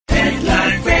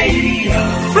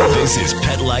This is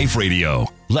Pet Life Radio.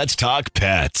 Let's talk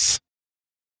pets.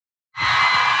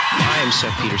 Hi, I'm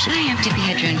Seth Peterson. Hi, I'm Tippi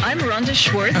Hedren. I'm Rhonda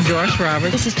Schwartz. I'm Doris Roberts.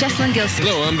 This is Jessalyn Gilson.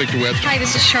 Hello, I'm Victor Webb. Hi,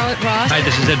 this is Charlotte Ross. Hi,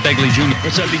 this is Ed Begley Jr.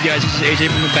 What's up, you guys? This is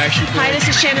AJ from the Backstreet Boys. Hi, this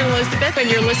is Shannon Elizabeth,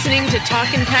 and you're listening to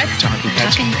Talkin' Pets. Talking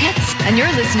Pets. Talking Pets. And you're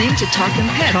listening to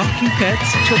Talkin' Pets. Talking Pets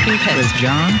Talking Pets. with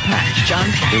John Patch. John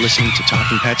Patch. You're listening to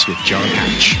Talking Pets with John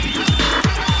Patch.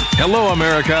 Hello,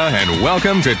 America, and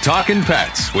welcome to Talkin'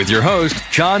 Pets with your host,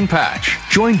 John Patch.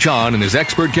 Join John and his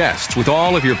expert guests with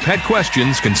all of your pet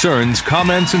questions, concerns,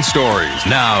 comments, and stories.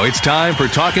 Now it's time for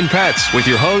Talkin' Pets with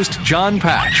your host, John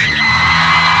Patch.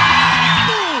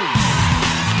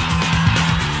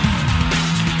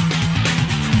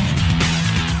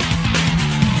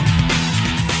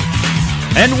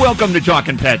 And welcome to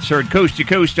Talkin' Pets, heard coast to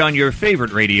coast on your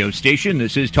favorite radio station.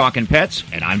 This is Talkin' Pets,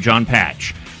 and I'm John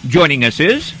Patch. Joining us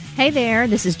is... Hey there,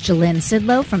 this is Jalynn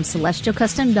Sidlow from Celestial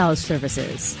Custom Dog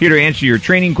Services. Here to answer your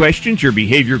training questions, your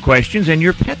behavior questions, and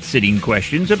your pet sitting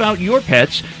questions about your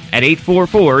pets at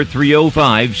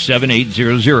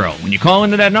 844-305-7800. When you call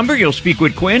into that number, you'll speak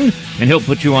with Quinn, and he'll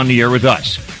put you on the air with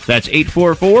us. That's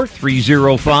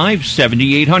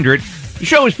 844-305-7800. The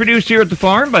show is produced here at the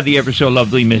farm by the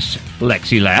ever-so-lovely Miss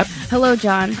Lexi Lapp. Hello,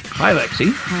 John. Hi,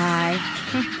 Lexi. Hi.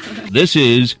 This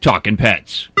is Talkin'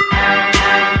 Pets.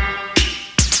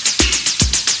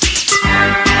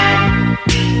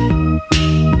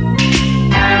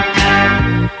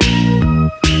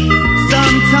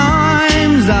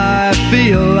 Sometimes I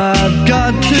feel I've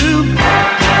got to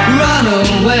run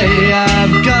away.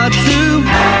 I've got to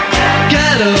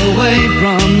get away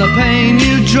from the pain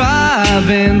you drive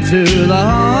into the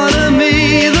heart of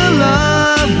me. The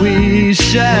love we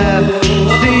share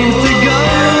seems to go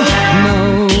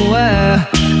nowhere,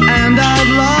 and I've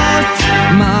lost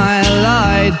my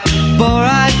light. For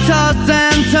I toss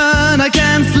and turn, I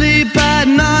can't sleep at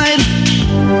night.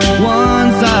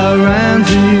 Once I ran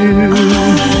to you,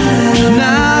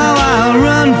 now I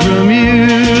run from you.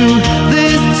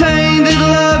 This tainted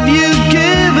love you've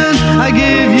given, I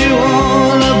give you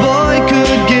all a boy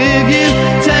could give you.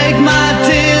 Take my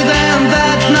tears and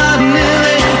that's not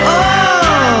nearly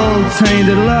all.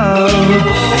 Tainted love,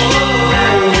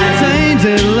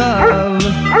 tainted love.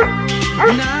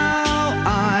 Now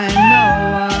I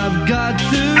know I've got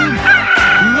to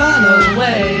run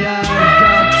away.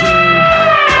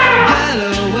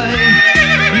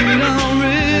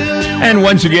 And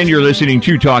once again, you're listening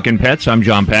to Talkin' Pets. I'm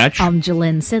John Patch. I'm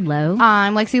Jalynn Sidlow.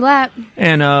 I'm Lexi Lapp.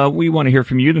 And we want to hear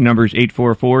from you. The number is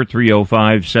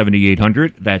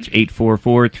 844-305-7800. That's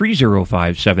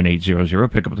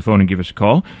 844-305-7800. Pick up the phone and give us a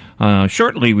call.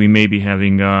 Shortly, we may be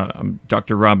having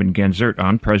Dr. Robin Ganzert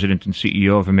on, President and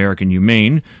CEO of American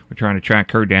Humane. We're trying to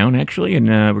track her down, actually, and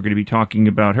we're going to be talking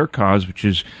about her cause, which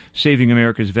is saving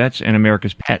America's vets and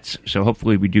America's pets. So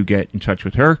hopefully we do get in touch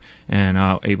with her and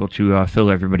able to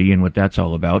fill everybody in what that's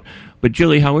all about. But,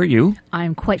 Jilly, how are you?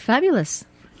 I'm quite fabulous.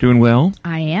 Doing well?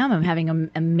 I am. I'm having an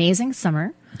amazing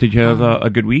summer. Did you have a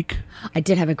good week? I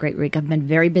did have a great week. I've been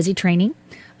very busy training.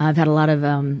 I've had a lot of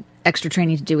extra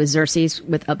training to do with Xerces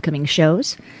with upcoming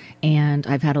shows. And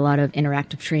I've had a lot of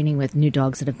interactive training with new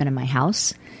dogs that have been in my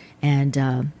house.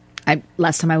 And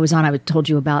last time I was on, I told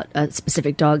you about a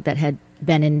specific dog that had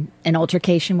been in an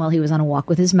altercation while he was on a walk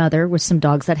with his mother with some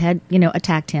dogs that had,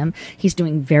 attacked him. He's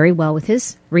doing very well with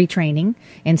his retraining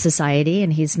in society,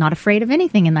 and he's not afraid of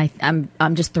anything. And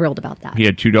I'm just thrilled about that. He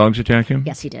had two dogs attack him?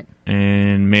 Yes, he did.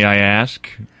 And may I ask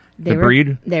the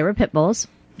breed? They were pit bulls.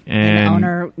 And the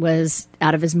owner was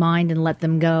out of his mind and let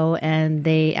them go, and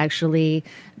they actually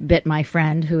bit my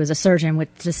friend, who is a surgeon, which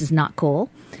this is not cool,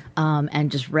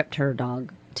 and just ripped her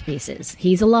dog to pieces.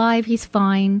 He's alive. He's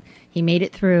fine. He made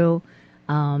it through.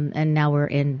 And now we're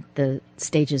in the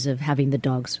stages of having the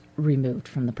dogs removed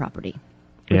from the property,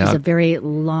 which is a very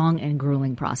long and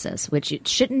grueling process, which it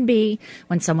shouldn't be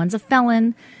when someone's a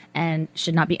felon and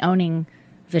should not be owning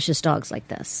vicious dogs like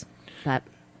this. But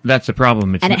that's the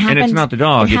problem. And it's not the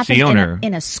dog, it's the owner.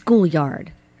 In a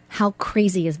schoolyard. How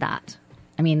crazy is that?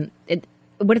 I mean,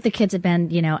 what if the kids had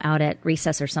been, out at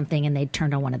recess or something and they'd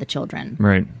turned on one of the children?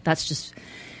 Right. That's just,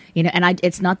 and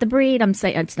it's not the breed. I'm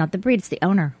saying it's not the breed, it's the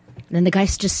owner. And the guy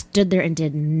just stood there and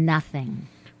did nothing.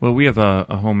 Well, we have a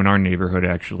home in our neighborhood,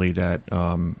 actually, that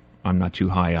I'm not too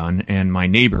high on. And my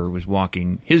neighbor was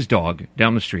walking his dog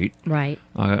down the street. Right.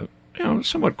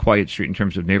 Somewhat quiet street in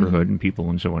terms of neighborhood and people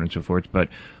and so on and so forth. But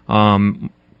all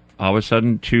of a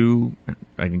sudden,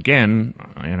 again,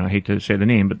 and I hate to say the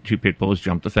name, but two pit bulls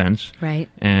jumped the fence. Right.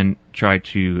 And tried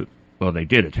they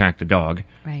did attack the dog.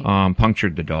 Right.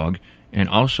 Punctured the dog. And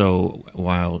also,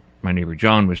 while my neighbor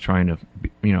John was trying to,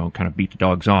 kind of beat the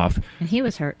dogs off. And he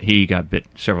was hurt. He got bit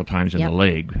several times in the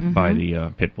leg by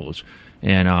the pit bulls.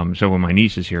 And so when my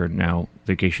niece is here now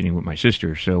vacationing with my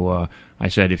sister, so I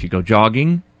said, if you go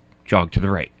jogging, jog to the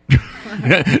right.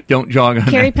 Don't jog on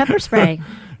Carry that. pepper spray.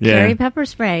 Yeah. Carry pepper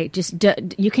spray. Just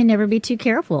you can never be too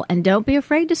careful, and don't be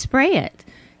afraid to spray it.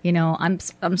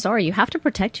 I'm sorry. You have to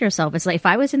protect yourself. It's like if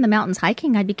I was in the mountains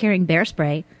hiking, I'd be carrying bear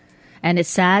spray. And it's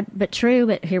sad but true.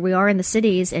 But here we are in the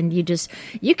cities, and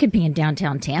you could be in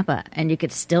downtown Tampa, and you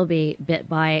could still be bit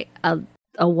by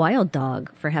a wild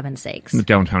dog, for heaven's sakes.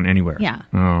 Downtown anywhere. Yeah.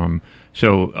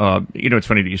 So it's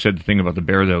funny that you said the thing about the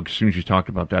bear, though, 'cause as soon as you talked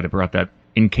about that, it brought that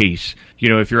in case,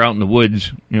 if you're out in the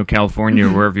woods, California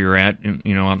or wherever you're at, out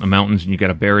in the mountains, and you got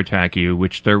a bear attack you,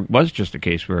 which there was just a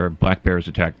case where black bears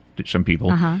attacked some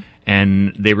people,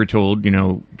 and they were told,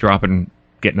 drop and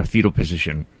get in a fetal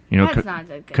position. That's not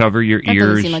good. Cover your That ears,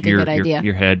 doesn't seem like a good idea.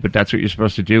 your head, but that's what you're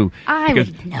supposed to do. I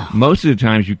because would know. most of the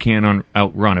times you can't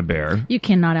outrun a bear. You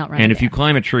cannot outrun And a if bear. you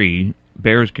climb a tree,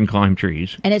 bears can climb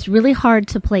trees. And it's really hard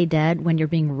to play dead when you're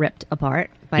being ripped apart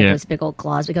by those big old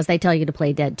claws, because they tell you to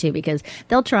play dead too, because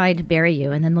they'll try to bury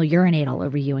you and then they'll urinate all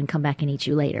over you and come back and eat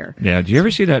you later. Yeah. Do you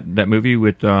ever see that movie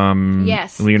with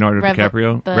Yes. Leonardo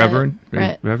DiCaprio? Reverend?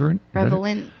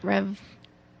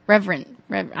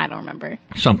 I don't remember.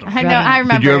 Something. I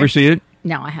remember. Did you ever see it?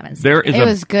 No, I haven't seen There it. is It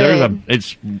was good.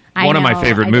 It's I one of my know,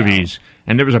 favorite I know. movies,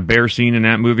 and there was a bear scene in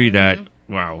that movie that,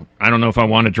 wow, I don't know if I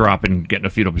want to drop and get in a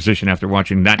fetal position after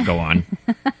watching that go on.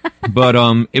 But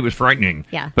it was frightening.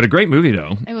 Yeah. But a great movie,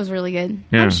 though. It was really good.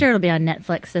 Yeah. I'm sure it'll be on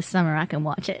Netflix this summer. I can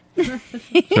watch it.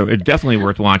 So it's definitely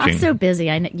worth watching. I'm so busy.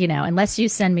 Unless you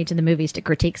send me to the movies to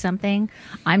critique something,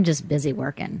 I'm just busy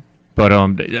working. But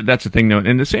that's the thing, though.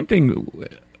 And the same thing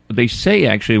they say,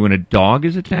 actually, when a dog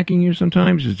is attacking you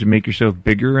sometimes is to make yourself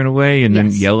bigger in a way and then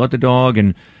yell at the dog.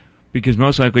 And because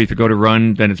most likely if you go to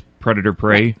run, then it's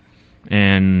predator-prey. Right.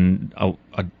 And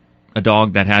a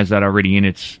dog that has that already in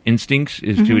its instincts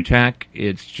is to attack.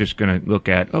 It's just going to look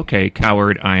at, okay,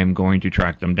 coward, I am going to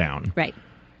track them down. Right.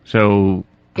 So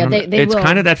Yeah, they it's will.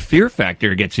 kind of that fear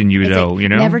factor gets in you, though,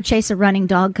 Never chase a running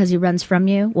dog because he runs from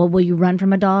you. Well, will you run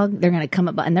from a dog? They're going to come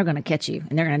up and they're going to catch you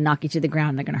and they're going to knock you to the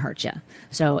ground and they're going to hurt you.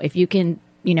 So if you can,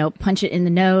 punch it in the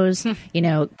nose,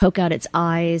 poke out its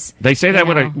eyes. They say that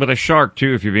with a shark,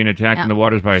 too, if you're being attacked in the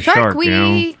waters by a shark.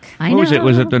 Week. I What was it? know.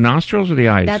 Was it the nostrils or the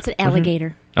eyes? That's an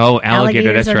alligator. Oh, alligator,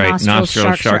 Alligators that's are right.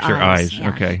 nostrils, sharks are eyes. Yeah.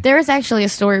 Okay. There was actually a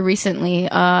story recently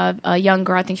of a young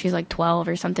girl, I think she was like 12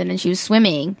 or something, and she was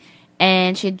swimming,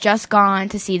 and she had just gone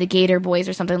to see the Gator Boys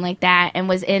or something like that, and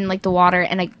was in like the water,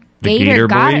 and a Gator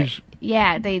got Boys? her.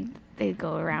 Yeah, they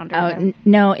go around. Oh,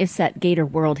 no, it's that Gator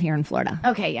World here in Florida.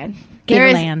 Okay, yeah.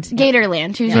 Gatorland.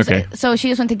 Gatorland. She was Okay. so she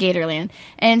just went to Gatorland.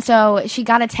 And so she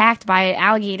got attacked by an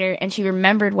alligator, and she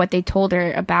remembered what they told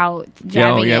her about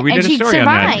driving Yeah, it. we and did a she story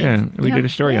survived. on that. Yeah, we did a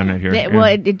story on that here. Well,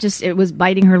 it was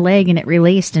biting her leg and it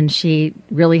released, and she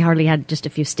really hardly had just a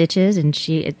few stitches, and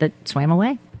it swam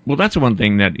away. Well, that's the one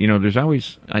thing that,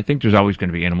 I think there's always going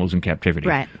to be animals in captivity.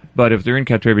 Right. But if they're in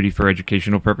captivity for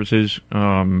educational purposes,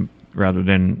 rather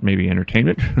than maybe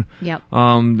entertainment, Yep.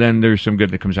 then there's some good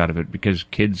that comes out of it, because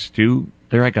kids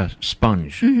they're like a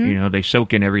sponge. They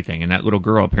soak in everything, and that little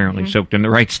girl apparently soaked in the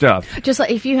right stuff. Just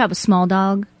like if you have a small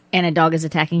dog and a dog is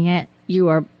attacking it, you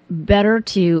are better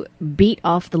to beat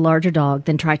off the larger dog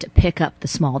than try to pick up the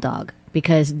small dog,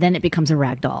 because then it becomes a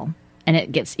rag doll and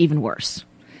it gets even worse.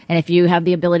 And if you have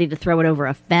the ability to throw it over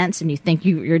a fence and you think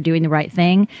you're doing the right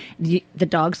thing, the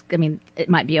dog's, it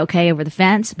might be okay over the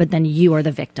fence, but then you are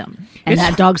the victim. And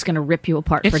that dog's going to rip you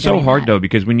apart for doing It's so hard, that. though,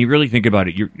 because when you really think about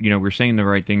it, we're saying the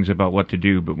right things about what to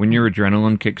do, but when your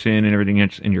adrenaline kicks in and everything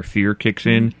else, and your fear kicks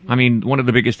in, one of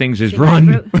the biggest things is See,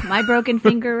 run. My broken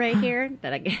finger right here,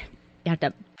 you have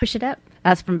to push it up.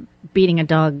 That's from beating a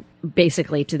dog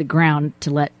basically to the ground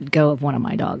to let go of one of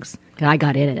my dogs. I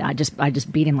got in it. I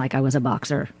just beat him like I was a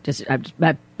boxer.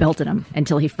 I belted him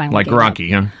until he finally Like gave up.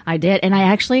 Rocky, huh? I did, and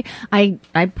I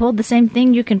pulled the same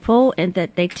thing you can pull, and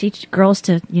that they teach girls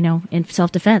to, in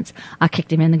self-defense. I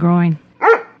kicked him in the groin.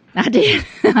 I did.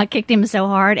 I kicked him so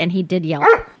hard, and he did yell.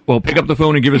 Well, pick up the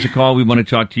phone and give us a call. We want to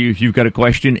talk to you. If you've got a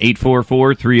question,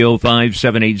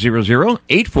 844-305-7800,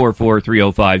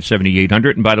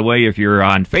 844-305-7800. And by the way, if you're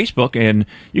on Facebook, and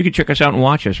you can check us out and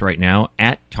watch us right now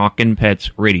at Talkin'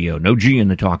 Pets Radio. No G in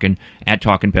the talkin', at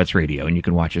Talkin' Pets Radio. And you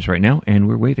can watch us right now, and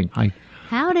we're waving. Hi.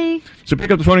 Howdy. So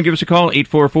pick up the phone and give us a call,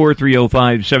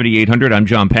 844-305-7800. I'm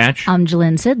John Patch. I'm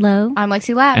Jalynn Sidlow. I'm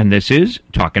Lexi Lapp. And this is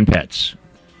Talkin' Pets.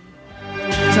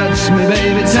 Touch me,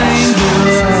 baby,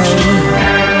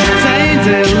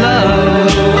 tainted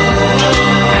love,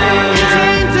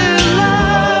 tainted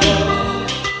love.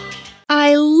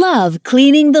 love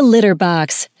cleaning the litter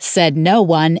box, said no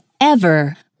one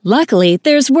ever. Luckily,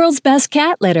 there's World's Best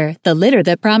Cat Litter, the litter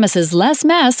that promises less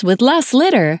mess with less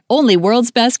litter. Only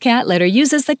World's Best Cat Litter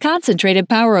uses the concentrated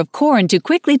power of corn to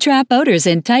quickly trap odors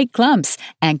in tight clumps.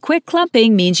 And quick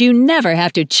clumping means you never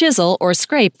have to chisel or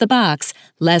scrape the box.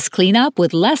 Less cleanup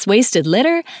with less wasted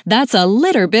litter? That's a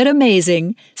litter bit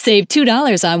amazing. Save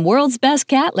 $2 on World's Best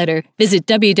Cat Litter. Visit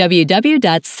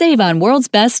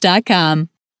www.saveonworldsbest.com.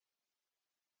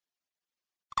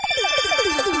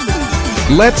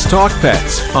 Let's Talk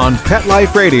Pets on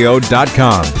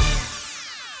PetLifeRadio.com.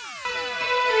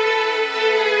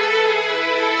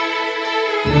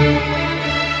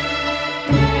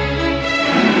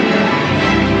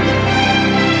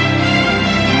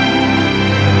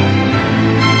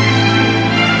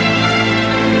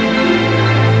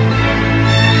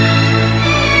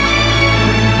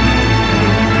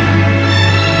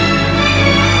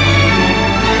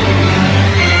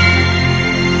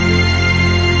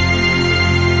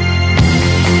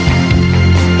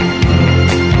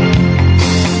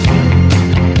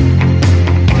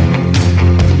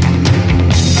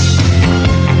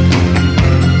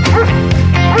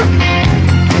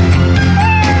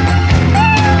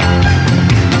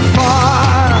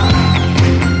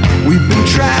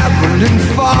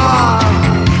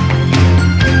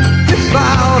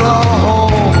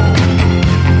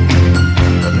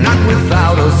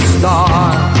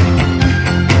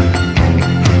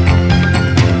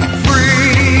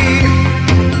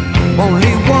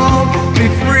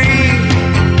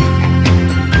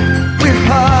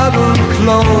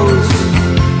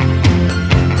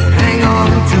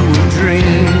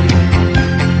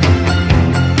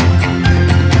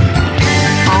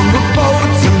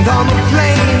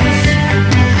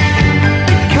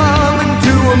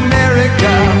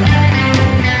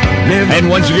 And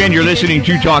once again, you're listening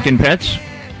to Talking Pets.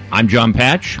 I'm John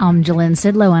Patch. I'm Jalynn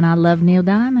Sidlow, and I love Neil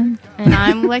Diamond. And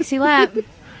I'm Lexi Lapp.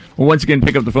 Well, once again,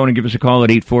 pick up the phone and give us a call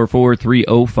at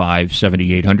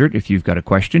 844-305-7800. If you've got a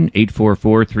question,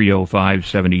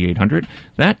 844-305-7800.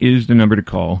 That is the number to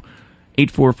call,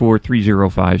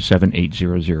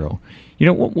 844-305-7800. You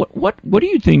know, what do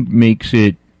you think makes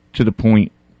it to the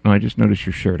point... Oh, I just noticed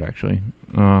your shirt, actually.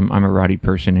 I'm a Roddy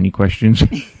person. Any questions?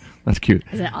 That's cute.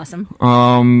 Isn't it awesome?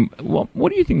 Well,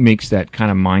 what do you think makes that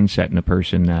kind of mindset in a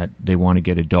person that they want to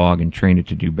get a dog and train it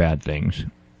to do bad things?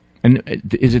 And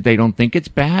is it they don't think it's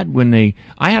bad when they...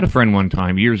 I had a friend one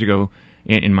time, years ago,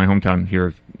 in my hometown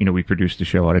here. You know, we produced the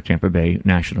show out of Tampa Bay,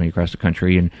 nationally across the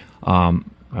country. And, well,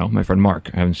 my friend Mark,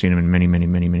 I haven't seen him in many, many,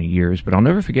 many, many years. But I'll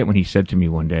never forget when he said to me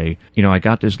one day, you know, I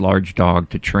got this large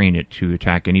dog to train it to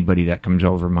attack anybody that comes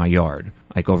over my yard,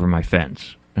 like over my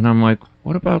fence. And I'm like,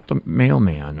 what about the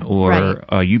mailman or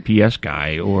a UPS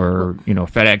guy or, you know,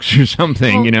 FedEx or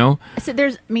something, well, you know? So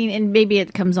there's, I mean, and maybe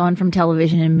it comes on from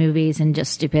television and movies and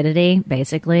just stupidity,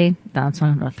 basically. That's why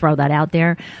I'm going to throw that out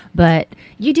there. But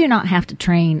you do not have to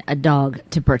train a dog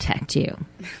to protect you.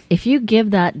 If you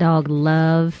give that dog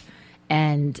love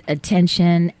and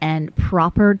attention and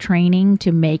proper training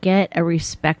to make it a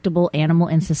respectable animal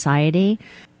in society,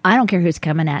 I don't care who's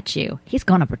coming at you. He's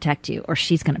going to protect you, or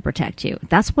she's going to protect you.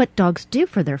 That's what dogs do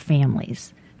for their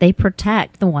families. They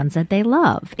protect the ones that they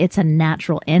love. It's a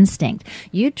natural instinct.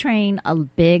 You train a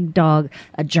big dog,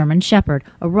 a German Shepherd,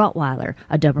 a Rottweiler,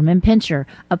 a Doberman Pinscher,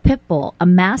 a Pit Bull, a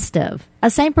Mastiff,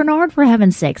 a St. Bernard, for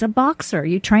heaven's sakes, a Boxer.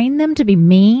 You train them to be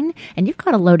mean, and you've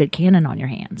got a loaded cannon on your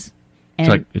hands.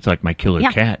 It's like my killer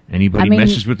cat. Anybody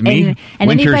messes with me, and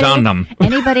winter's on them.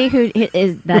 Anybody who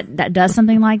is that does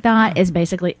something like that is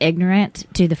basically ignorant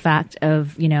to the fact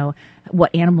of, you know,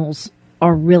 what animals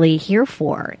are really here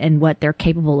for and what they're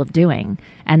capable of doing.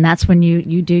 And that's when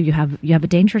you have a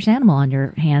dangerous animal on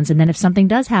your hands. And then if something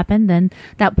does happen, then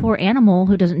that poor animal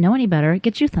who doesn't know any better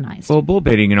gets euthanized. Well, bull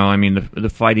baiting, you know, I mean, the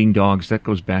fighting dogs, that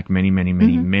goes back many, many,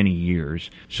 many, many years.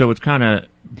 So it's kind of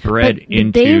bred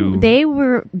into... They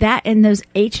were that in those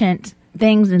ancient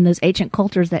things and those ancient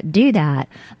cultures that do that.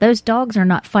 Those dogs are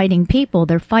not fighting people.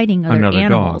 They're fighting other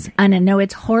animals. Dog. And I know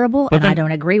it's horrible, and I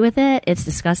don't agree with it. It's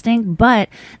disgusting. But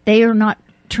they are not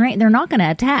trained. They're not going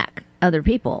to attack other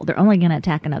people. They're only going to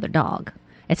attack another dog.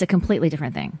 It's a completely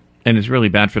different thing. And it's really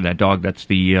bad for that dog. That's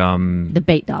the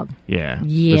bait dog. Yeah,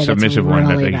 the submissive one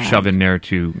that they shove in there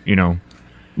to, you know.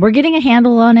 We're getting a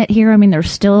handle on it here. I mean, there's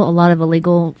still a lot of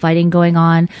illegal fighting going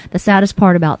on. The saddest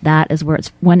part about that is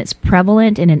when it's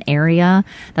prevalent in an area,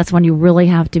 that's when you really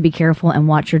have to be careful and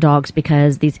watch your dogs,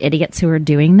 because these idiots who are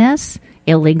doing this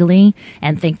illegally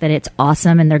and think that it's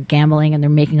awesome and they're gambling and they're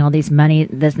making all these money,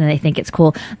 then they think it's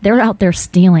cool. They're out there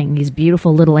stealing these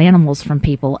beautiful little animals from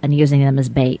people and using them as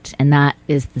bait, and that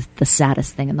is the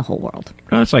saddest thing in the whole world.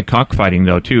 Well, it's like cockfighting,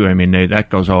 though, too. I mean, that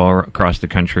goes all across the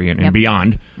country and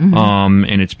beyond,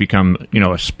 and it's become,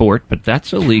 a sport, but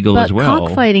that's illegal as well. But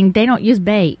cockfighting, they don't use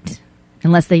bait.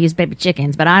 Unless they use baby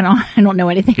chickens, but I don't know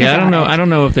anything about it. I don't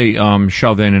know if they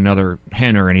shove in another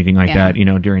hen or anything like that,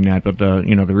 during that. But the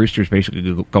roosters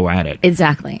basically go at it.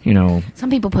 Exactly. Some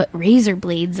people put razor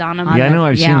blades on them. Yeah, I know.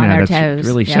 I've seen on that. Their toes. It's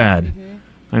really sad. Mm-hmm.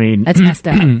 I mean, that's messed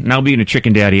up. Now being a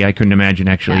chicken daddy, I couldn't imagine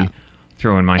actually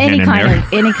throwing my hen in there.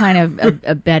 Any kind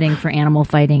of betting for animal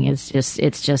fighting is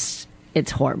it's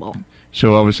horrible.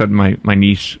 So all of a sudden, my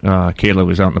niece Kayla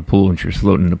was out in the pool and she was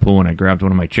floating in the pool, and I grabbed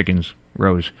one of my chickens,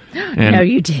 Rose. And no,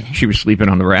 you didn't. She was sleeping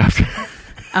on the raft.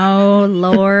 Oh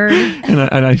Lord! and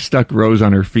I stuck Rose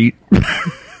on her feet.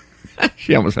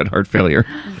 She almost had heart failure.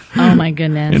 Oh my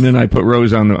goodness! And then I put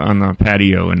Rose on the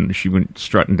patio, and she went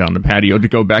strutting down the patio to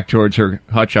go back towards her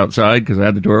hutch outside because I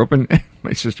had the door open.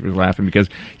 My sister was laughing because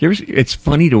it's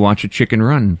funny to watch a chicken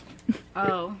run.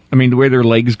 Oh. I mean, the way their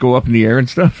legs go up in the air and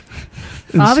stuff.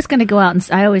 Well, I was going to go out and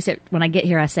I always, when I get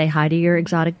here, I say hi to your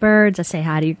exotic birds. I say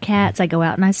hi to your cats. I go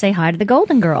out and I say hi to the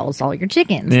golden girls, all your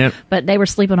chickens. Yep. But they were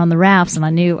sleeping on the rafts, and I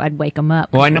knew I'd wake them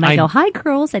up. Well, when I go, hi,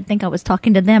 girls, I'd think I was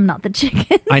talking to them, not the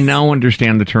chickens. I now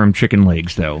understand the term chicken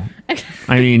legs, though.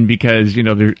 I mean, because,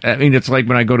 it's like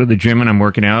when I go to the gym and I'm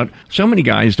working out. So many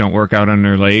guys don't work out on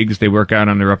their legs. They work out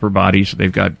on their upper body. So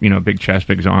they've got, big chest,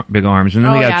 big arms. And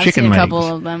then they got chicken legs. I've seen a couple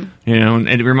of them. And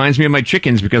it reminds me of my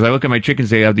chickens because I look at my chickens,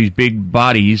 they have these big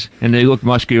bodies and they look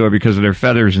muscular because of their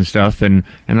feathers and stuff. And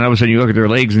all of a sudden you look at their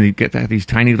legs and they get these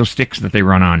tiny little sticks that they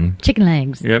run on. Chicken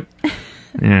legs. Yep.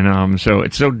 And so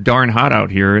it's so darn hot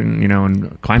out here, and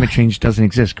and climate change doesn't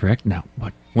exist, correct? No.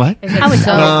 What? It's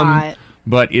so hot.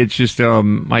 But it's just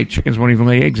my chickens won't even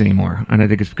lay eggs anymore, and I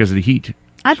think it's because of the heat.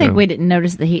 I think we didn't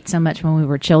notice the heat so much when we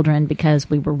were children because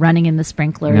we were running in the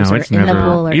sprinklers it's or in never, the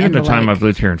pool or even in the time lake. I've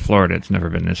lived here in Florida, it's never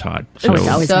been this hot. So it's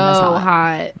always so been this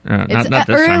hot. Not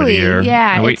this early, time of the year.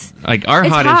 Yeah, No, it's our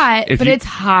it's hot hot, is, but it's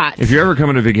hot. If you're ever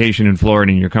coming to vacation in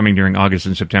Florida and you're coming during August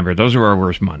and September, those are our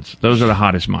worst months. Those are the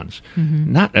hottest months.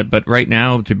 Mm-hmm. But right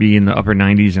now to be in the upper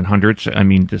 90s and hundreds, I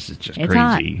mean, this is just It's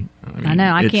crazy. hot. I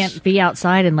know. I can't be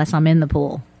outside unless I'm in the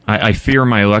pool. I fear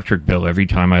my electric bill every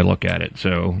time I look at it.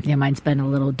 So yeah, mine's been a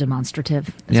little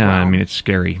demonstrative as yeah, well. I mean, it's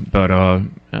scary. But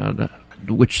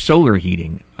which solar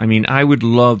heating? I mean, I would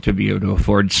love to be able to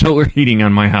afford solar heating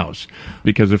on my house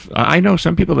because if I know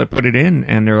some people that put it in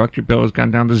and their electric bill has gone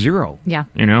down to zero. Yeah.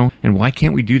 And why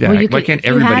can't we do that? Well, why can't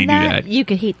everybody do that? You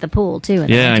could heat the pool too.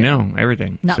 Yeah, I know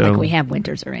everything. Not like we have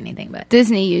winters or anything, but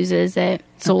Disney uses it.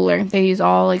 Solar. They use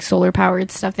all solar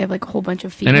powered stuff. They have a whole bunch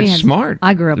of features. And it's smart.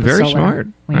 I grew up with very solar. smart.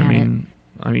 I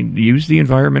mean, use the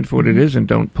environment for what it is and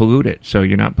don't pollute it. So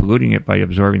you're not polluting it by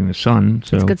absorbing the sun.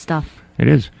 So it's good stuff. It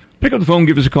is. Pick up the phone,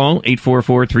 give us a call,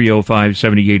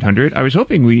 844-305-7800. I was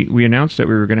hoping we announced that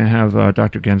we were going to have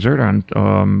Dr. Genzert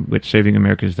on with Saving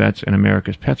America's Vets and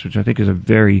America's Pets, which I think is a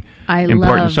very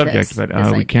important subject, but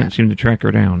we can't seem to track her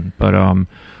down. But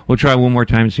we'll try one more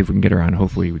time and see if we can get her on.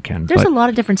 Hopefully we can. There's a lot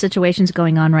of different situations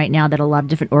going on right now that a lot of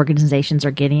different organizations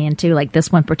are getting into. Like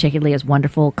this one particularly is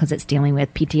wonderful because it's dealing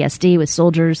with PTSD with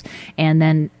soldiers and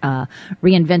then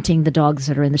reinventing the dogs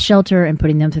that are in the shelter and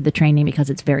putting them through the training because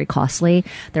it's very costly.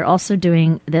 They're also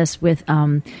doing this with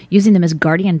using them as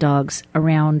guardian dogs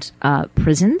around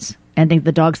prisons. And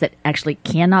the dogs that actually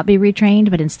cannot be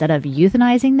retrained, but instead of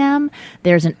euthanizing them,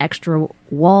 there's an extra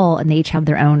wall, and they each have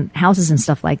their own houses and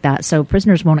stuff like that. So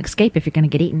prisoners won't escape if you're going to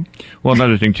get eaten. Well,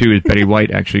 another thing, too, is Betty White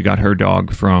actually got her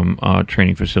dog from a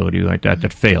training facility like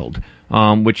that failed,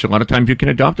 which a lot of times you can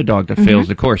adopt a dog that fails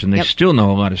the course, and they still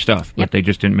know a lot of stuff, but they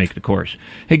just didn't make the course.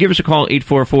 Hey, give us a call,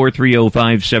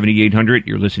 844-305-7800.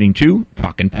 You're listening to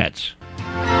Talkin' Pets.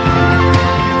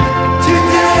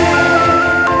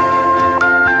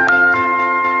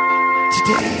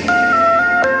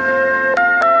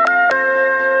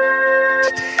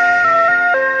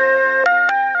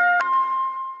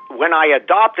 When I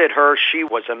adopted her, she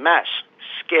was a mess.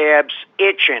 Scabs,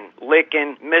 itching,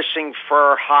 licking, missing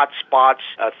fur, hot spots,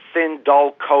 a thin,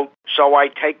 dull coat. So I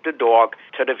take the dog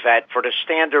to the vet for the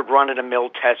standard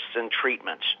run-of-the-mill tests and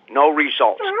treatments. No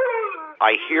results.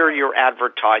 I hear your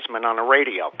advertisement on the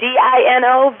radio.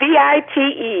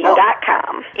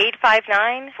 DINOVITE.com.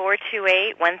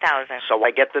 859-428-1000. So I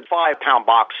get the 5-pound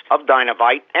box of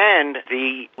Dinovite and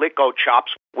the Lico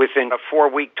Chops within a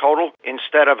 4-week total.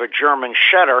 Instead of a German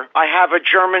Shedder, I have a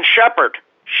German Shepherd.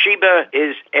 Sheba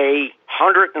is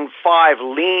 105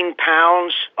 lean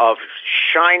pounds of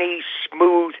shiny,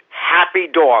 smooth, happy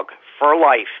dog for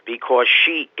life because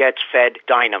she gets fed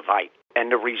Dynavite.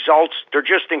 And the results, they're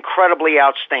just incredibly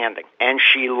outstanding. And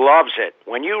she loves it.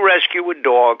 When you rescue a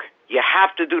dog, you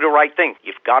have to do the right thing.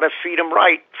 You've got to feed them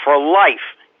right for life.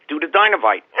 Do the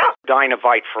Dynavite.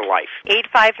 Dynavite for life.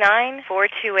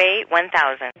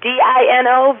 859-428-1000.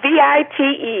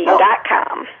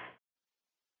 DINOVITE.com.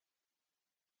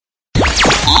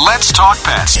 Let's talk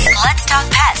pets. Let's talk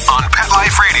pets On Pet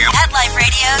Life Radio. Pet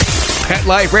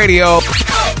Life Radio.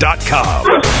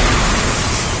 PetLifeRadio.com.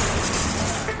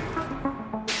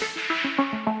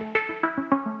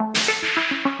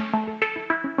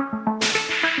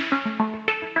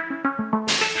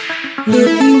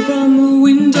 Looking from a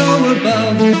window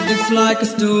above, it's like a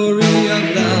story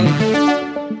of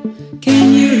love.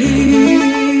 Can you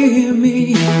hear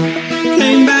me?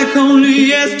 Came back only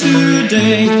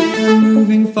yesterday, I'm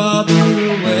moving farther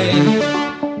away.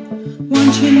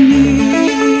 Want you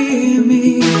near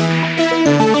me?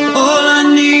 All I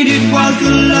needed was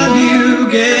the love you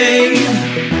gave.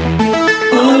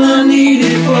 All I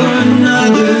needed for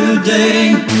another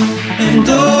day, and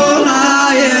all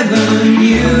I ever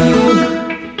knew.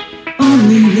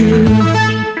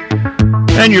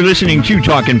 And you're listening to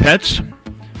Talkin' Pets.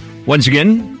 Once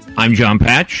again, I'm John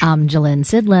Patch. I'm Jalynn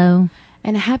Sidlow.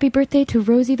 And a happy birthday to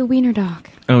Rosie the Wiener Dog.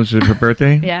 Oh, is it her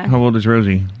birthday? Yeah. How old is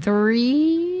Rosie?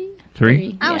 Three?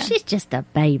 Three? Oh, Yeah. she's just a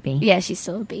baby. Yeah, she's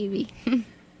still a baby.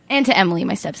 And to Emily,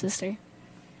 my stepsister.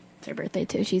 It's her birthday,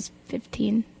 too. She's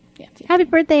 15. Yeah. 15. Happy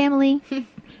birthday, Emily.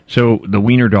 So, the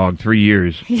Wiener Dog, 3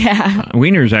 years. Yeah.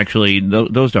 Wieners, actually,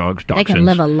 those dogs, They can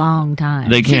live a long time.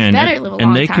 They can. better live a and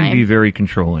long they can time. be very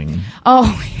controlling.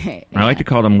 Oh, yeah. I like to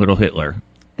call them Little Hitler.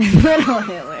 Little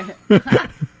Hitler.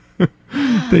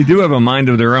 They do have a mind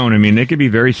of their own. I mean, they could be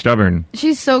very stubborn.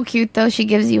 She's so cute, though. She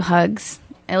gives you hugs.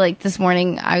 And, like, this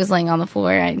morning, I was laying on the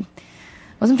floor. I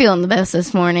wasn't feeling the best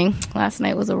this morning. Last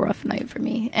night was a rough night for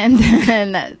me. And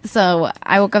then, so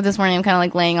I woke up this morning, I'm kind of,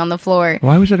 like, laying on the floor.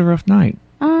 Why was it a rough night?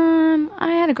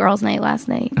 I had a girls' night last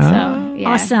night. Oh. So, yeah.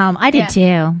 Awesome. I did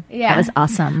too. Yeah. That was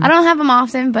awesome. I don't have them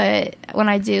often, but when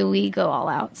I do, we go all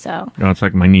out. So, Oh, it's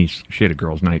like my niece. She had a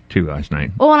girls' night, too, last night.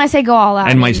 well, when I say go all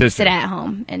out, And my I mean sister. sit at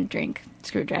home and drink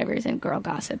screwdrivers and girl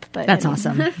gossip. But That's I mean,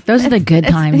 awesome. Those are the good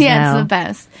times, Yeah, though. it's the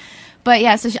best. But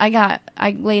yeah, so I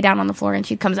lay down on the floor and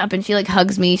she comes up and she like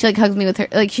hugs me. She like hugs me with her,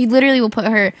 like she literally will put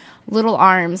her little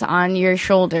arms on your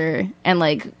shoulder and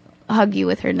like hug you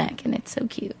with her neck, and it's so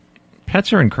cute.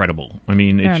 Pets are incredible. I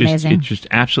mean, They're it's amazing. just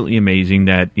absolutely amazing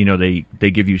that, you know, they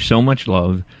give you so much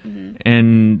love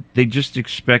and they just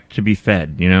expect to be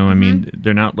fed, you know? I mean,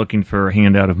 they're not looking for a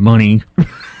handout of money.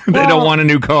 They don't want a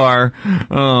new car.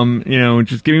 You know,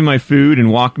 just give me my food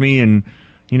and walk me and,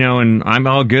 you know, and I'm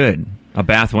all good. A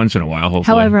bath once in a while, hopefully.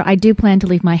 However, I do plan to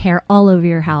leave my hair all over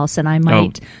your house, and I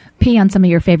might pee on some of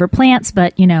your favorite plants,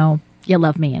 but, you know, you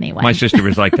love me anyway. My sister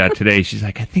was like that today. She's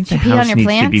like, I think the She peed on house your needs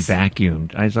to be plants?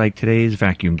 vacuumed. I was like, today is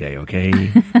vacuum day,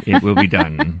 okay? It will be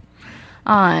done.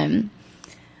 I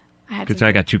had Because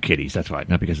I got 2 kitties, that's why.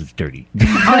 Not because it's dirty.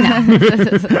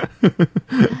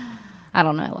 I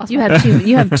don't know. I lost. You my- have two.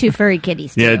 You have 2 furry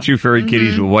kitties. Too. Yeah, 2 furry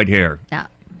kitties with white hair. Yeah.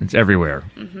 It's everywhere.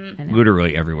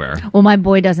 Literally everywhere. Well, my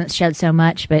boy doesn't shed so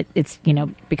much, but it's, you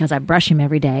know, because I brush him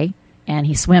every day and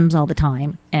he swims all the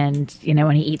time. And, you know,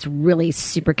 and he eats really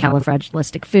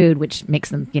supercalifragilistic food, which makes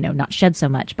them, you know, not shed so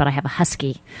much. But I have a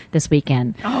husky this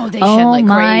weekend. Oh, they shed like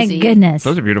crazy. My goodness.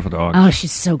 Those are beautiful dogs. Oh,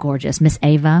 she's so gorgeous. Miss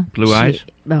Ava. Blue eyes?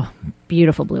 Oh,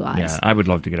 beautiful blue eyes. Yeah, I would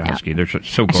love to get a husky. They're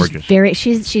so And gorgeous.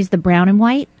 She's the brown and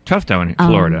white. Tough down in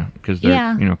Florida because they're,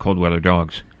 yeah. you know, cold weather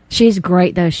dogs. She's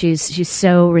great though. She's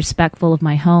so respectful of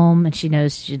my home, and she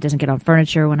knows she doesn't get on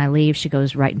furniture when I leave. She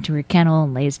goes right into her kennel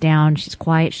and lays down. She's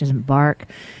quiet. She doesn't bark.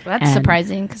 Well, that's And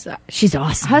surprising because she's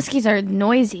awesome. Huskies are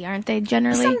noisy, aren't they?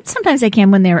 Generally, Sometimes they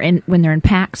can when they're in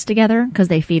packs together because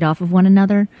they feed off of one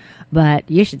another.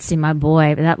 But you should see my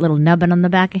boy, that little nubbin on the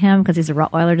back of him, because he's a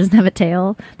Rottweiler, doesn't have a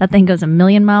tail. That thing goes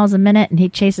 1,000,000 miles a minute, and he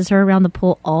chases her around the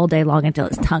pool all day long until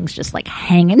his tongue's just like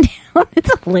hanging down.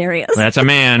 It's hilarious. That's a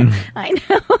man. I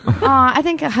know. I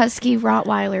think a Husky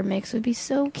Rottweiler mix would be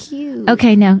so cute.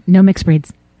 Okay, no mixed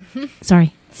breeds.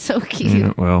 Sorry. So cute.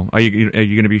 Yeah, well, are you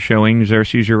going to be showing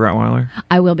Xerxes your Rottweiler?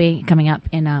 I will be coming up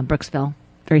in Brooksville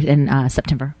in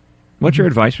September. What's your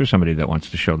advice for somebody that wants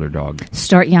to show their dog?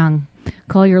 Start young.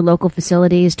 Call your local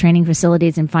facilities, training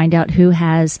facilities, and find out who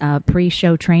has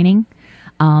pre-show training.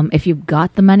 If you've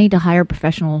got the money to hire a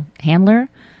professional handler,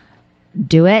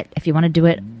 do it. If you want to do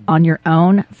it on your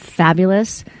own,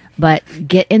 fabulous. But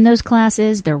get in those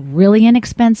classes. They're really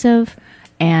inexpensive.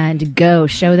 and go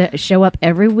show up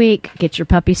every week. Get your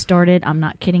puppy started. I'm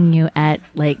not kidding you. At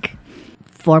like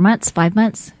 4 months, 5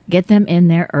 months, get them in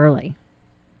there early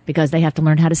because they have to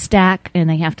learn how to stack and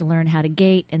they have to learn how to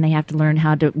gait and they have to learn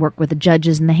how to work with the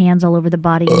judges and the hands all over the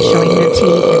body and showing their teeth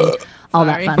and all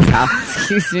that fun stuff.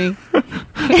 Excuse me.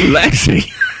 Lexi.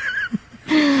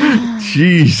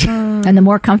 Jeez. And the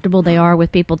more comfortable they are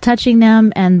with people touching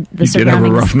them and the You did have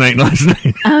a rough night last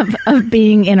night. of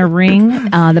being in a ring,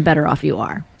 the better off you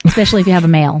are. Especially if you have a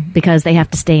male, because they have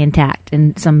to stay intact,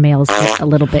 and some males get a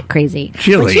little bit crazy.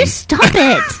 Chili. Would you stop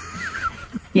it?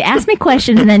 You ask me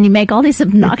questions, and then you make all these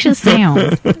obnoxious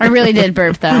sounds. I really did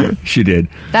burp, though. She did.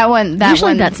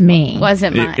 Usually that's me.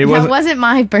 Wasn't mine. It wasn't- That wasn't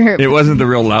my burp. It wasn't the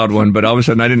real loud one, but all of a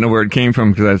sudden I didn't know where it came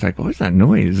from because I was like, "What was that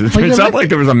noise?" It Well, you sounded looked- like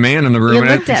there was a man in the room you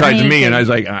looked at besides me me, and I and- was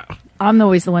like, I'm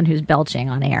always the one who's belching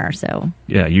on air, so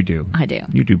 "Yeah, you do. I do.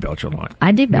 You do belch a lot.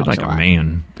 I do belch You're like a a lot.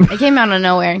 man, It came out of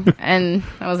nowhere, and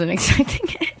I wasn't expecting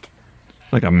it.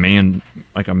 like a man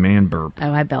burp."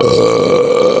 Oh, I belch.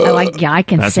 I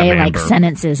can That's a say man like burp.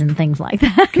 sentences and things like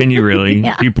that. Can you really?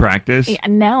 Yeah. Do you practice? Yeah,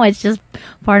 no, it's just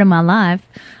part of my life.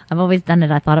 I've always done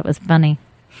it. I thought it was funny.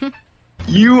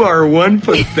 You are one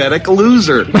pathetic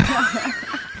loser.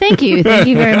 Thank you. Thank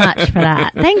you very much for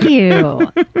that. Thank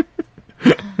you.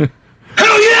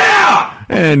 Hell yeah!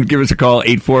 And give us a call,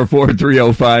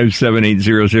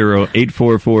 844-305-7800,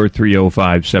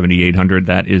 844-305-7800.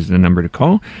 That is the number to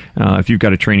call. If you've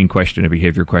got a training question, a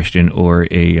behavior question, or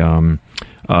a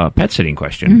pet sitting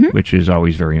question, which is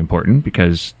always very important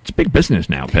because it's a big business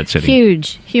now, pet sitting.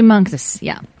 Huge. Humongous.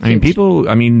 Yeah. I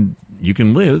mean, you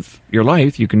can live your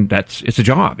life. It's a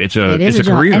job. It's a job.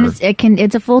 career. And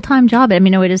it's a full-time job. I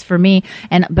mean, no, it is for me.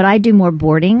 But I do more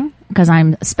boarding because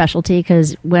I'm a specialty,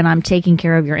 because when I'm taking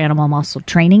care of your animal, I'm also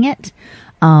training it.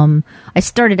 I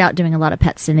started out doing a lot of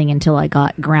pet sitting until I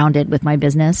got grounded with my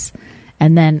business.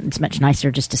 And then it's much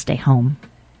nicer just to stay home,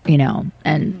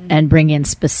 and bring in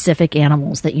specific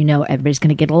animals that everybody's going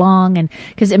to get along. And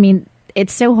because, I mean,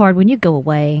 it's so hard when you go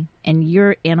away and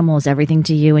your animal is everything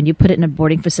to you and you put it in a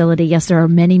boarding facility. Yes, there are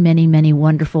many, many, many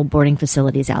wonderful boarding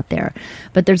facilities out there,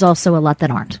 but there's also a lot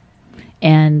that aren't.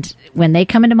 And when they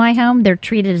come into my home, they're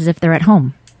treated as if they're at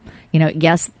home.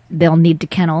 Yes, they'll need to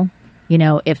kennel,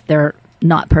 if they're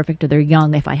not perfect or they're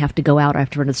young. If I have to go out, I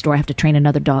have to run to the store, I have to train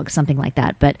another dog, something like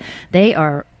that. But they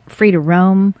are free to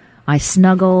roam. I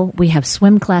snuggle. We have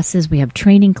swim classes. We have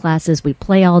training classes. We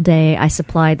play all day. I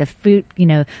supply the food,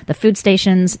 the food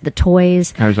stations, the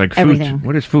toys. I was like, everything. Food?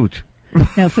 What is food?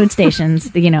 No, food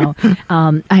stations.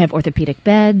 I have orthopedic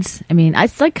beds. I mean,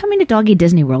 it's like coming to Doggy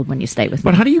Disney World when you stay with me.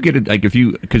 But how do you get it? Like,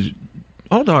 because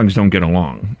all dogs don't get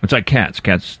along. It's like cats.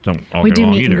 Cats don't all We get do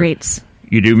along meet either. and greets.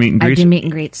 You do meet and greets? I do meet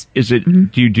and greets. Is it?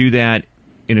 Do you do that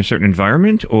in a certain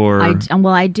environment, or? I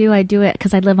do it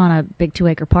because I live on a big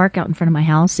 2-acre park out in front of my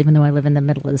house. Even though I live in the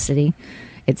middle of the city,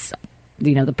 it's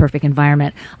the perfect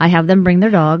environment. I have them bring their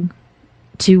dog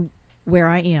to where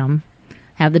I am.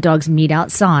 Have the dogs meet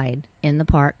outside in the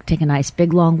park, take a nice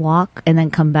big long walk, and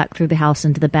then come back through the house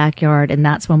into the backyard. And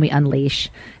that's when we unleash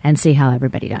and see how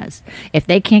everybody does. If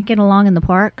they can't get along in the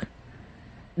park,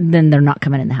 then they're not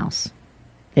coming in the house.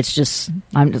 It's just,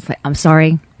 I'm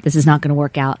sorry, this is not going to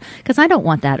work out. Because I don't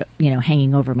want that,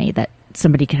 hanging over me, that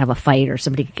somebody could have a fight or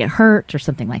somebody could get hurt or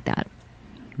something like that.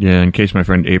 Yeah, in case my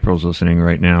friend April's listening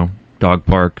right now, dog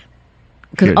park.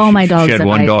 Because all my dogs she had that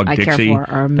one dog, I care Dixie. for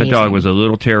are amazing. That dog was a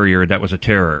little terrier that was a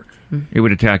terror. It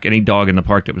would attack any dog in the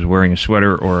park that was wearing a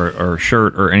sweater or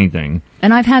shirt or anything.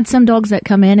 And I've had some dogs that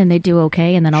come in and they do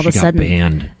okay, and then all of a sudden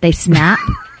banned. They snap.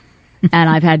 And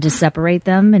I've had to separate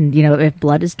them, and if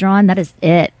blood is drawn, that is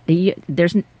it.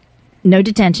 There's no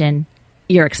detention.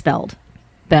 You're expelled.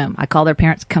 Boom. I call their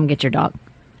parents, come get your dog.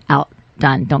 Out.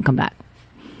 Done. Don't come back.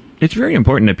 It's very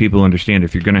important that people understand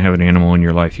if you're going to have an animal in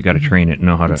your life, you got to train it and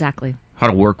know how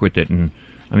to work with it. And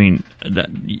I mean,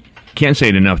 you can't say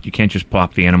it enough. You can't just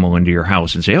plop the animal into your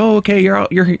house and say, "Oh, okay,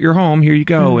 you're home. Here you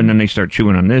go." And then they start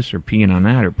chewing on this or peeing on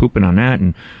that or pooping on that,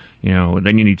 and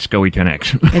then you need SCOE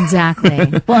 10X.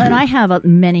 Exactly. Well, and I have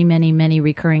many, many, many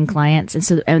recurring clients,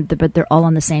 but they're all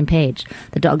on the same page.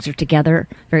 The dogs are together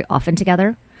very often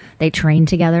together. They train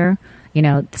together.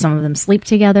 Some of them sleep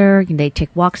together. They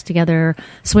take walks together,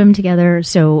 swim together.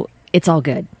 So it's all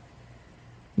good.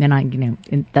 And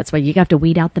and that's why you have to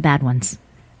weed out the bad ones.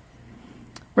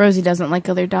 Rosie doesn't like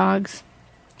other dogs.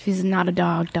 She's not a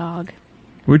dog.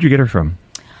 Where'd you get her from?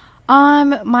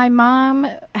 My mom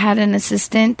had an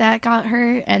assistant that got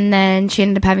her, and then she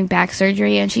ended up having back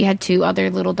surgery, and she had 2 other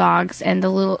little dogs, and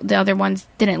the other ones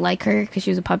didn't like her because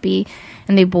she was a puppy,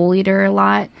 and they bullied her a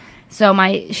lot. So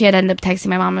she had ended up texting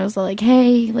my mom and was like,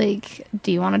 "Hey,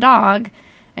 do you want a dog?"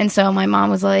 And so my mom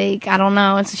was like, I don't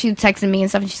know. And so she texted me and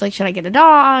stuff, and she's like, should I get a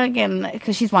dog? And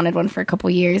because she's wanted one for a couple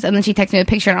years. And then she texted me a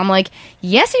picture, and I'm like,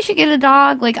 yes, you should get a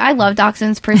dog. Like, I love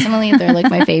dachshunds personally. They're like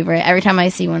my favorite. Every time I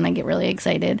see one, I get really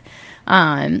excited.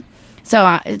 Then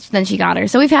she got her.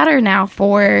 So we've had her now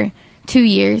for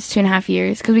 2.5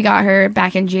 years, because we got her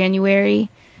back in January.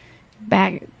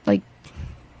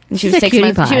 She was 6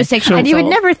 months. She was 6 months. And you would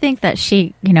never think that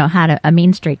she, had a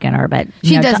mean streak in her, but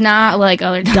she does not like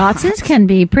other dogs. Dachshunds can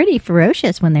be pretty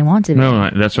ferocious when they want to be. No,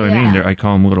 that's what I mean. I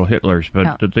call them little Hitlers.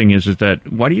 But the thing is that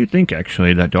why do you think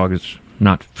actually that dog is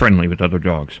not friendly with other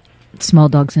dogs? Small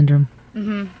dog syndrome.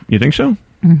 Mm-hmm. You think so?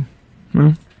 Mm.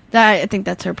 Well. I think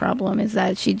that's her problem, is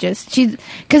that she's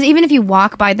because even if you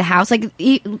walk by the house, like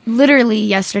literally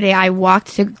yesterday, I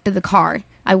walked to the car.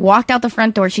 I walked out the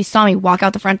front door. She saw me walk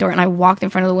out the front door, and I walked in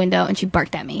front of the window, and she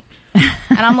barked at me.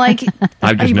 And I'm like,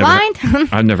 are you blind?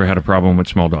 I've never had a problem with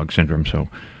small dog syndrome, so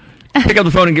pick up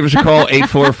the phone and give us a call,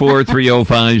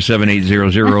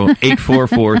 844-305-7800,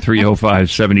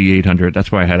 844-305-7800.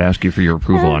 That's why I had to ask you for your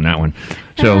approval on that one.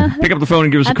 So pick up the phone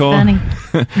and give us a call,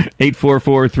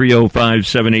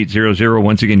 844-305-7800.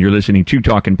 Once again, you're listening to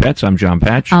Talking Pets. I'm John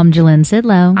Patch. I'm Jalynn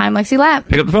Sidlow. I'm Lexi Lapp.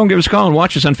 Pick up the phone, give us a call, and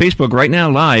watch us on Facebook right now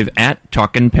live at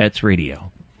Talking Pets Radio.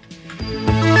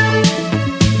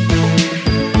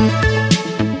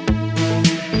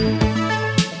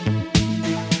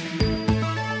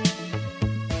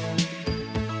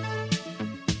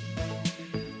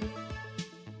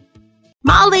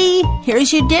 Molly,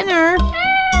 here's your dinner.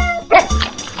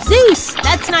 Zeus,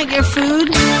 that's not your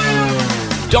food.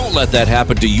 Don't let that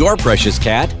happen to your precious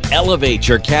cat. Elevate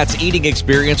your cat's eating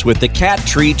experience with the Cat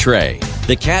Tree Tray.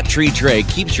 The Cat Tree Tray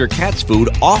keeps your cat's food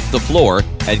off the floor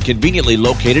and conveniently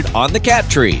located on the cat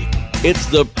tree. It's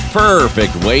the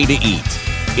perfect way to eat.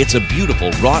 It's a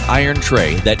beautiful wrought iron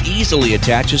tray that easily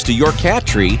attaches to your cat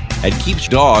tree and keeps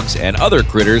dogs and other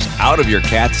critters out of your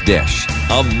cat's dish.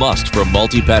 A must for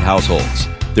multi-pet households.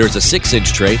 There's a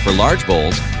 6-inch tray for large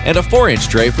bowls and a 4-inch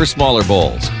tray for smaller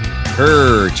bowls.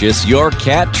 Purchase your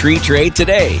Cat Tree Tray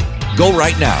today. Go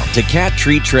right now to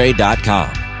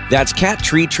cattreetray.com. That's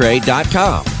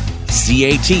cattreetray.com.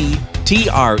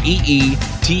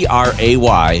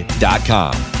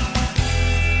 CATTREETRAY.com.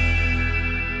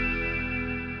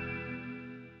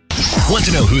 Want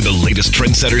to know who the latest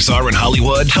trendsetters are in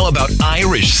Hollywood? How about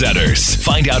Irish setters?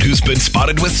 Find out who's been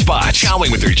spotted with spots,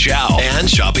 chowing with their chow, and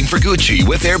shopping for Gucci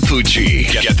with their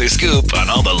Poochie. Get the scoop on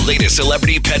all the latest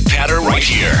celebrity pet patter right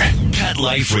here. Pet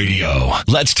Life Radio.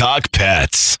 Let's talk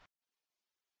pets.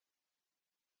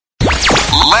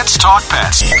 Let's talk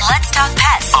pets. Let's talk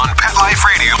pets On Pet Life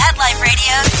Radio. Pet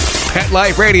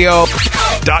Life Radio.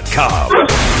 PetLifeRadio.com.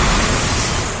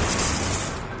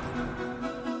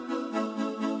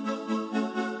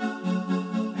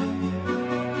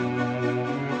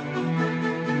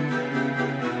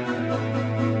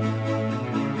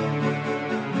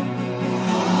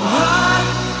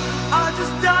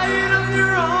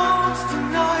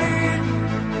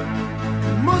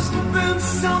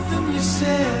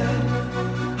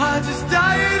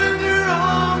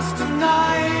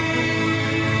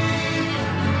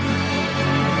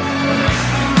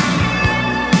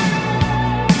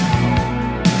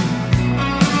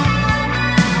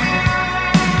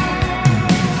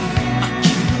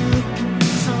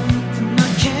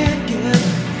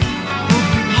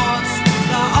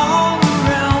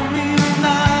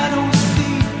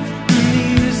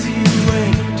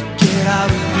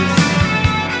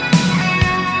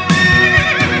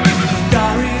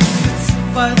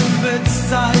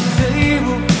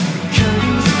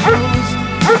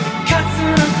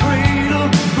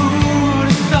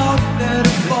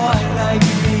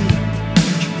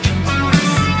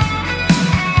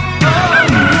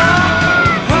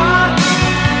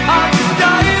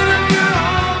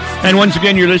 And once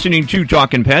again, you're listening to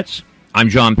Talking Pets. I'm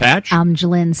John Patch. I'm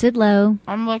Jalynn Sidlow.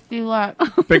 I'm Lexi Lapp.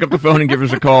 Pick up the phone and give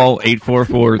us a call,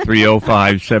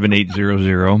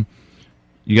 844-305-7800.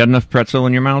 You got enough pretzel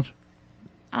in your mouth?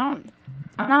 I'm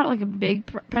not like a big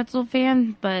pretzel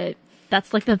fan, but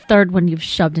that's like the third one you've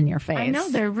shoved in your face. I know,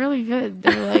 they're really good.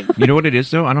 They're like You know what it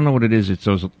is, though? I don't know what it is. It's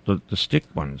those the stick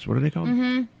ones. What are they called?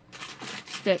 Mm-hmm.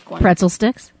 Stick ones. Pretzel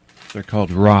sticks? They're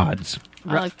called rods.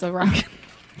 I like the rock.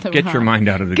 Get your mind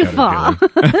out of the Guffaw.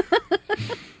 gutter.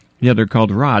 Yeah, they're called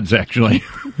rods, actually.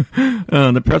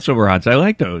 The pretzel rods. I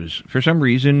like those. For some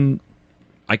reason,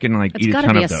 I can eat a ton of those. It's got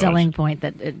to be a selling point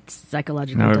that it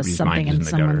psychologically does something in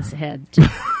someone's head to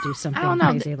do something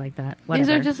crazy like that. Whatever.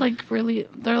 These are just like really,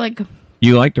 they're like...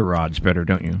 You like the rods better,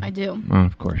 don't you? I do. Oh,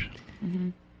 of course. Mm-hmm.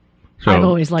 So, I've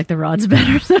always liked the rods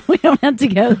better, so we don't have to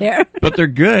go there. but they're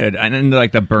good. And then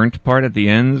like the burnt part at the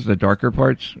ends, the darker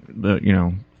parts, they're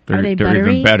Are they they're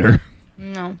even buttery? better.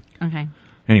 No. Okay.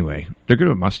 Anyway, they're good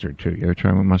with mustard too. You ever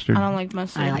try them with mustard? I don't like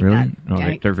mustard. I like Really? that. No,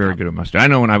 Okay. they're very good at mustard. I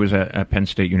know when I was at Penn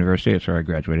State University, that's where I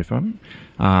graduated from.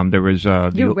 There was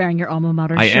You're wearing your alma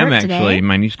mater I shirt am actually. today.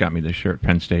 My niece got me this shirt,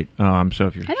 Penn State. So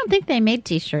if you're I don't think they made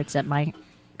T-shirts at my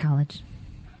college.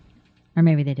 Or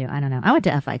maybe they do. I don't know. I went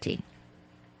to FIT.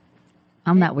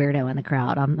 I'm that weirdo in the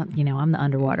crowd. I'm the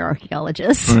underwater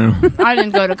archaeologist. I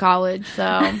didn't go to college,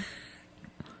 so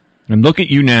and look at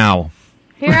you now.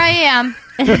 here I am.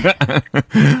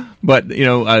 But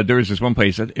there was this one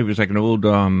place. It was like an old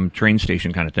train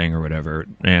station kind of thing or whatever,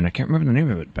 and I can't remember the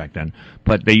name of it back then.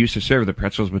 But they used to serve the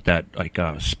pretzels with that like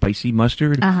spicy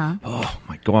mustard. Uh-huh. Oh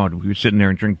my God, we would sit in there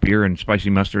and drink beer and spicy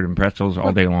mustard and pretzels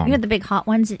all day long. You know the big hot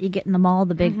ones that you get in the mall,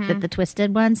 the big the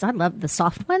twisted ones. I love the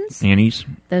soft ones. Annie's.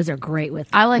 Those are great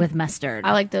with mustard.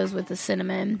 I like those with the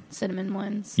cinnamon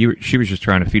ones. She was just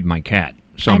trying to feed my cat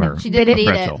Summer. She didn't a eat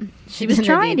pretzel. it. She was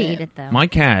trying to eat it though. My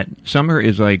cat Summer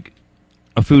is like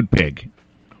a food pig.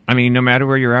 I mean, no matter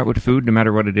where you're at with food, no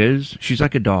matter what it is, she's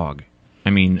like a dog. I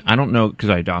mean, I don't know, because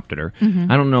I adopted her.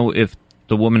 I don't know if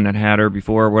the woman that had her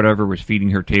before or whatever was feeding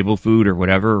her table food or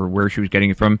whatever, or where she was getting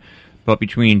it from. But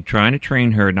between trying to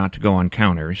train her not to go on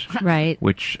counters, right,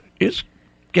 which is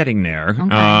getting there,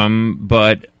 Okay.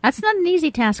 but that's not an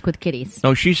easy task with kitties.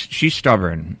 no, she's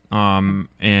stubborn.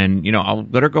 And I'll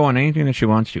let her go on anything that she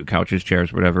wants to, couches,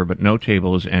 chairs, whatever, but no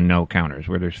tables and no counters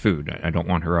where there's food. I don't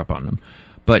want her up on them.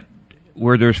 But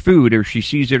where there's food, or she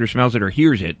sees it or smells it or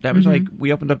hears it, that was like,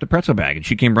 we opened up the pretzel bag and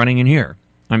she came running in here.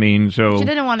 I mean, so... She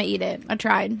didn't want to eat it. I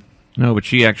tried. No, but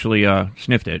she actually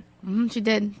sniffed it. She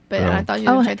did, but Oh. I thought she was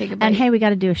going to try to take a bite. And hey, we got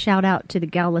to do a shout out to the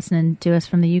gal listening to us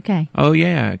from the UK. Oh,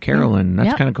 yeah, Carolyn. That's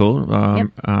Yep. kind of cool. Yep.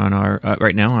 On our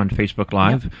right now on Facebook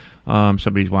Live,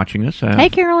 somebody's watching us. Hey,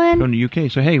 Carolyn. From the UK.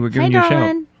 So, hey, we're giving Hey, you a shout.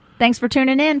 darling. Thanks for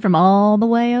tuning in from all the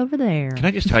way over there. Can I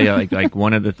just tell you, like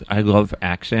one of the I love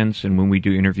accents, and when we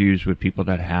do interviews with people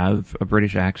that have a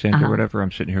British accent or whatever,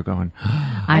 I'm sitting here going,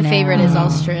 My favorite is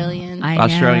Australian.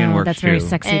 Australian works That's very too.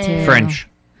 sexy too. French.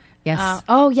 Yes.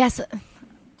 Oh, yes.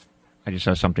 I just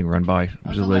saw something run by. It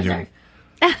was a lizard.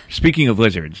 Speaking of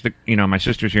lizards, my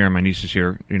sister's here and my niece is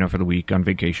here, for the week on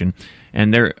vacation.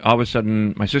 And they're all of a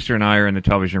sudden, my sister and I are in the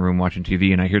television room watching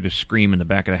TV, and I hear this scream in the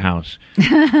back of the house.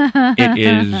 It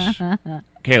is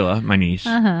Kayla, my niece.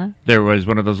 There was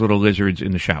one of those little lizards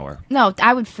in the shower. No,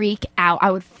 I would freak out. I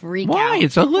would freak out. Why?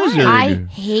 It's a lizard. I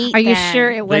hate Are you them.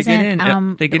 sure it They wasn't get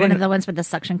in- they get one in- of the ones with the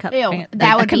suction cup? Ew,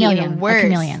 that would be even worse. A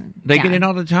chameleon. They get in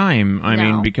all the time. I No.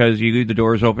 mean, because you leave the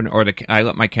doors open, or I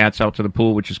let my cats out to the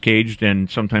pool, which is caged, and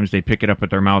sometimes they pick it up with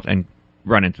their mouth and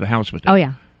run into the house with it. Oh,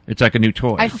 yeah. It's like a new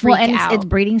toy. I freak Well, and out. it's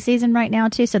breeding season right now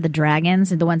too. So the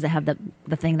dragons are the ones that have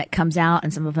the thing that comes out,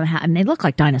 and some of them have, and they look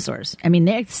like dinosaurs. I mean,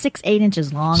 they're 6-8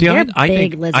 inches long. See, they're I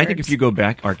big think, lizards. I think if you go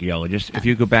back, archaeologists, if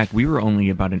you go back, we were only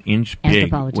about an inch big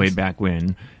Anthropologists. way back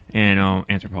when, and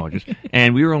anthropologists,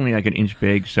 and we were only like an inch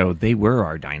big, so they were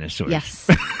our dinosaurs. Yes.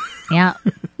 Yeah,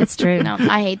 it's true. No,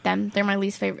 I hate them. They're my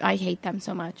least favorite. I hate them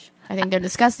so much. I think they're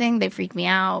disgusting. They freak me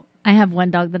out. I have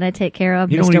one dog that I take care of.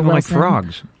 You Mr. don't even Wilson. like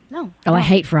frogs. No. Oh, I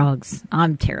hate frogs.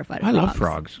 I'm terrified of I frogs. love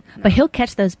frogs. But he'll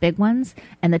catch those big ones,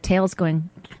 and the tail's going.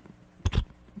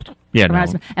 Yeah, around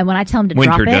no. his- And when I tell him to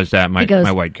Winter drop it, does that. My he goes,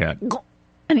 my white cat.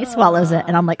 and he swallows it,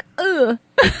 and I'm like, ugh.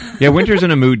 Yeah, Winter's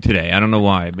in a mood today. I don't know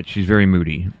why, but she's very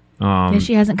moody. Yeah,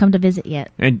 she hasn't come to visit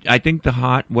yet. And I think the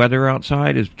hot weather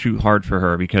outside is too hard for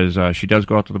her because she does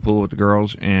go out to the pool with the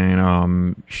girls,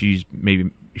 and she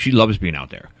loves being out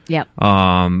there. Yep.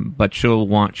 But she'll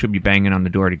be banging on the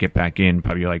door to get back in,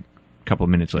 probably like a couple of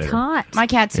minutes later. It's hot. My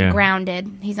cat's Yeah. grounded.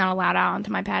 He's not allowed out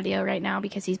onto my patio right now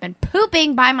because he's been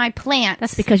pooping by my plants.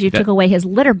 That's because you took away his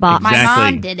litter box. My Exactly.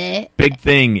 mom did it. Big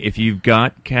thing, if you've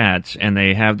got cats and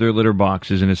they have their litter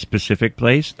boxes in a specific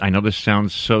place, I know this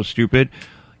sounds so stupid,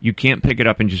 you can't pick it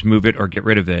up and just move it or get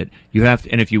rid of it. You have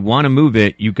to, and if you want to move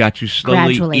it, you got to slowly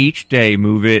Gradually. each day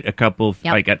move it a couple,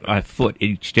 Yep. like a foot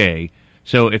each day.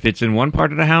 So if it's in one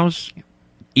part of the house,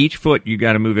 each foot you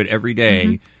got to move it every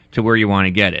day to where you want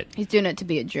to get it. He's doing it to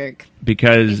be a jerk.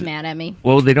 Because He's mad at me.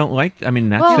 Well, they don't like. I mean,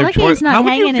 that's Well, their lucky toilet. he's not How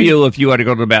would you hanging in- feel if you had to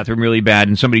go to the bathroom really bad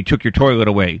and somebody took your toilet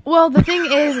away? Well, the thing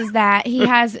is that he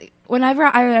has. Whenever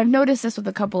I've noticed this with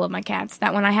a couple of my cats,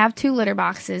 that when I have two litter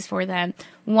boxes for them,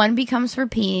 one becomes for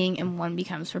peeing and one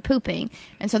becomes for pooping.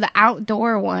 And so the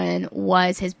outdoor one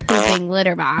was his pooping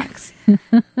litter box,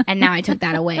 and now I took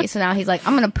that away. So now he's like,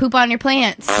 "I'm gonna poop on your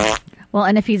plants." Well,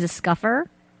 and if he's a scuffer,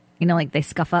 like they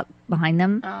scuff up behind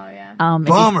them. Oh, yeah.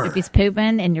 Bummer. If he's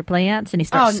pooping in your plants and he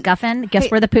starts scuffing,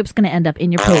 guess where the poop's going to end up?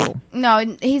 In your pool.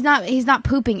 No, he's not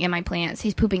pooping in my plants.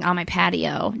 He's pooping on my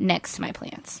patio next to my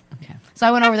plants. Okay. So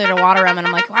I went over there to water him, and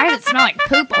I'm like, why does it smell like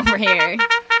poop over here?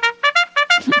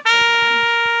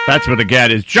 That's what the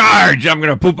cat is. Charge! I'm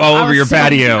going to poop all over your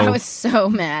patio. I was so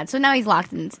mad. So now he's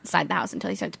locked inside the house until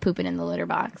he starts pooping in the litter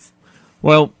box.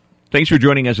 Well, thanks for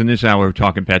joining us in this hour of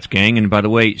Talking Pets, gang. And by the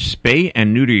way, spay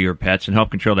and neuter your pets and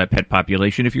help control that pet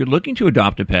population. If you're looking to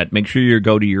adopt a pet, make sure you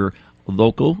go to your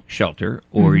local shelter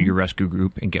or your rescue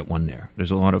group and get one there.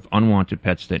 There's a lot of unwanted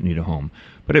pets that need a home.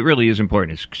 But it really is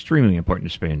important. It's extremely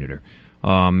important to spay and neuter.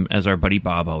 As our buddy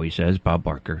Bob always says, Bob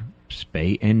Barker,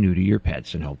 spay and neuter your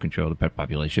pets and help control the pet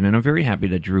population. And I'm very happy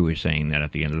that Drew is saying that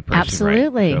at the end of the person.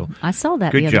 Absolutely. Right. So, I saw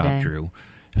that the other day. Good job, Drew.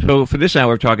 So for this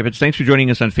hour of Talking Pets, thanks for joining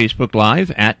us on Facebook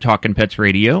Live at Talking Pets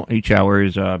Radio. Each hour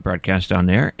is broadcast on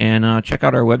there. And check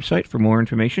out our website for more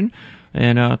information.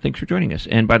 And thanks for joining us.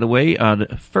 And by the way,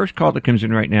 the first call that comes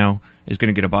in right now is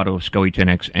going to get a bottle of SCOE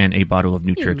 10X and a bottle of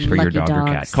Nutrix for your dog or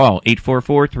cat. Call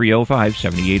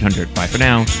 844-305-7800. Bye for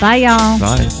now. Bye, y'all.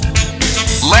 Bye.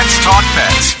 Let's Talk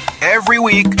Pets every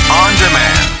week on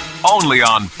demand. Only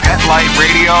on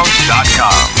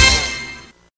PetLifeRadio.com.